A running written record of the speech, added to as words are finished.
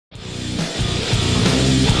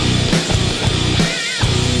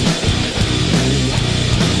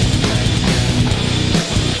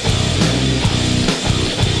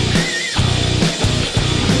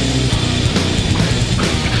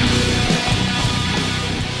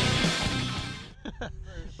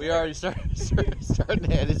We already starting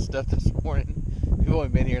to edit stuff this morning. We've only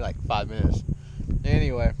been here like 5 minutes.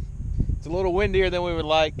 Anyway, it's a little windier than we would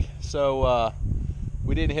like, so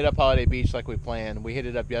we didn't hit up Holiday Beach like we planned. We hit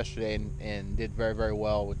it up yesterday and did very, very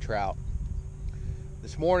well with trout.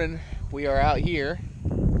 This morning, we are out here.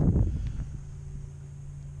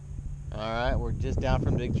 Alright, we're just down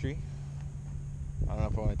from Big Tree. I don't know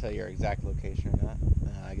if I want to tell you our exact location or not.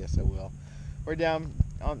 I guess I will. We're down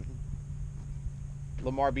on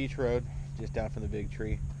Lamar Beach Road, just down from the Big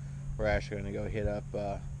Tree. We're actually going to go hit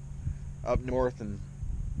up north in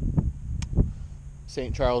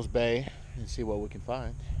St. Charles Bay and see what we can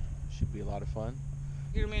find. Should be a lot of fun.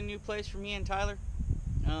 It's gonna be a new place for me and Tyler.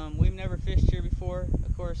 We've never fished here before.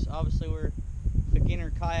 Of course, obviously we're beginner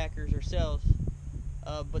kayakers ourselves.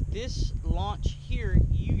 But this launch here,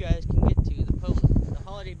 you guys can get to, the public. The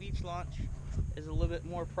Holiday Beach launch is a little bit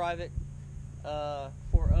more private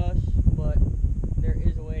for us, but there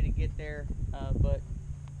is a way to get there. But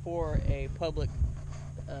for a public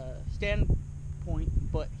standpoint,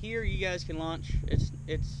 but here you guys can launch.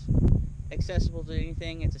 It's accessible to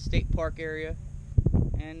anything. It's a state park area,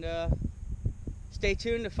 and stay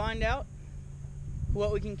tuned to find out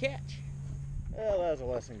what we can catch. Well, that was a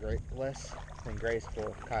less than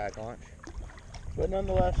graceful kayak launch, but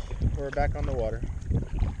nonetheless, we're back on the water.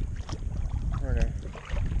 We're gonna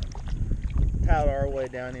paddle our way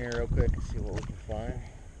down here real quick and see what we can find.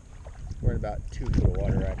 We're in about 2 foot of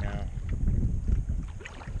water right now.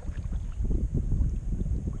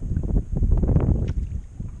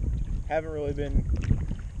 Haven't really been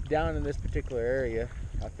down in this particular area.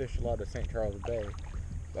 I fished a lot of St. Charles Bay,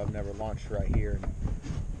 but I've never launched right here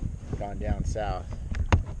and gone down south.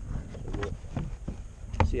 So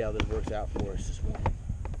we'll see how this works out for us this morning.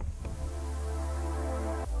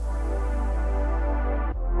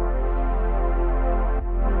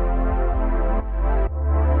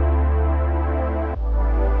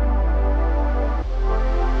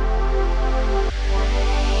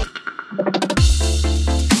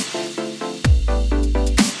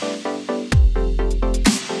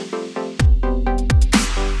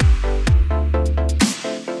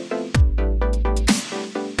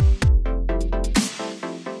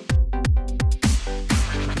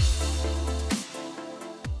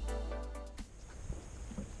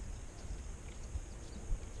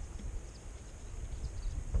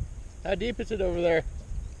 How deep is it over there?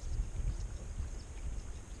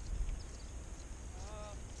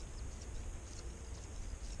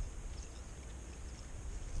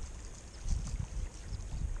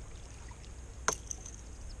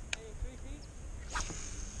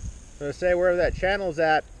 So say wherever that channel's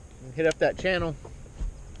at, hit up that channel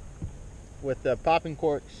with the popping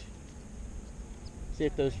corks. See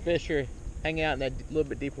if those fish are hanging out in that little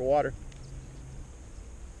bit deeper water.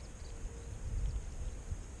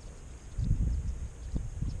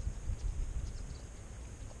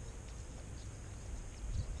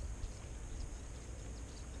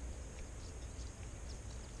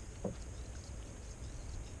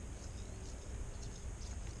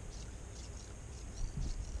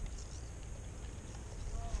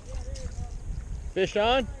 Fish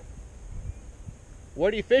on?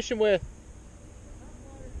 What are you fishing with?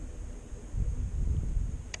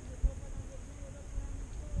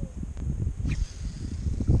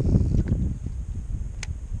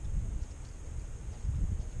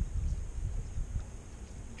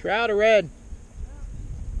 Trout or red?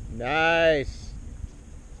 Nice.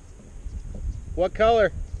 What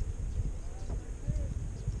color?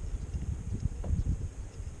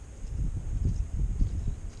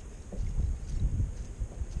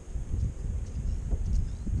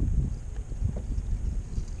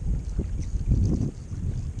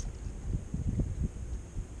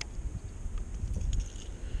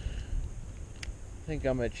 I think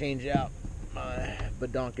I'm going to change out my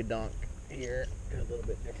badonkadonk here to a little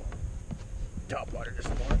bit different top water this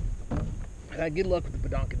morning. I had good luck with the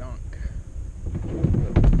badonkadonk.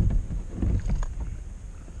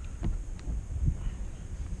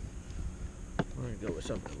 We're going to go with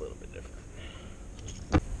something a little bit different.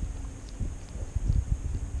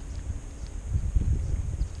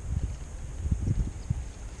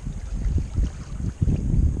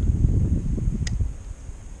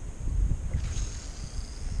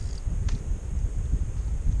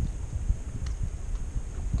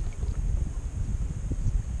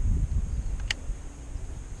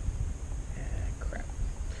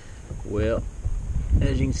 Well,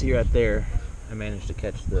 as you can see right there, I managed to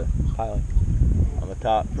catch the pilot on the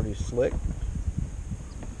top pretty slick.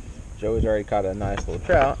 Joey's already caught a nice little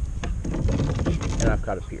trout, and I've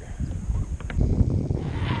caught a pier.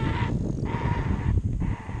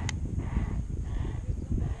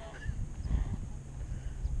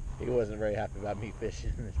 wasn't very happy about me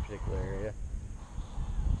fishing in this particular area.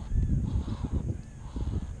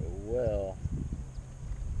 Oh well.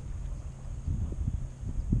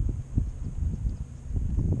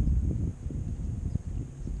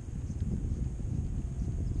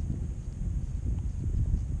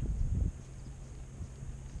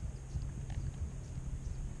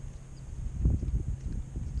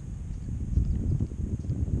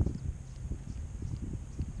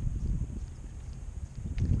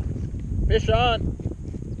 Fish on.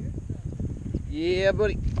 Yeah,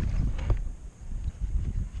 buddy.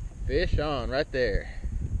 Fish on right there.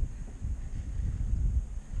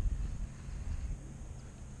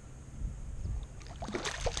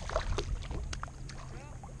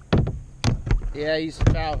 Yeah, he's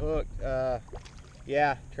foul hooked.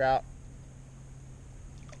 Yeah, trout.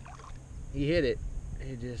 He hit it.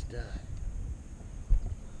 He just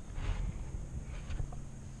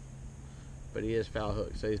but he is foul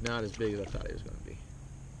hooked, so he's not as big as I thought he was going to be.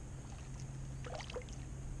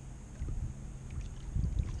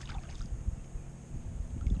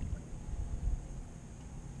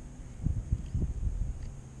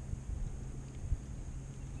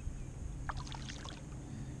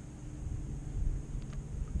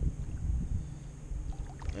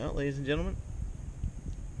 Well, ladies and gentlemen,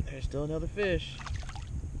 there's still another fish.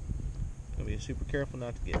 Gotta be super careful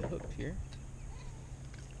not to get hooked here.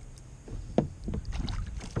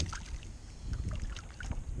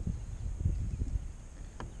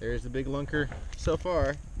 There's the big lunker so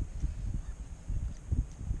far.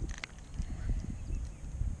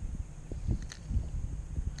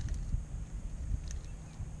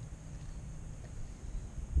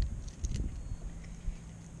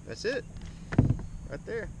 That's it. Right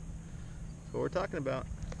there. That's what we're talking about.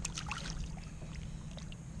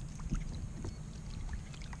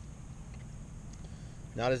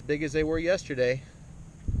 Not as big as they were yesterday,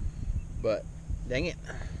 but dang it,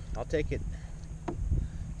 I'll take it.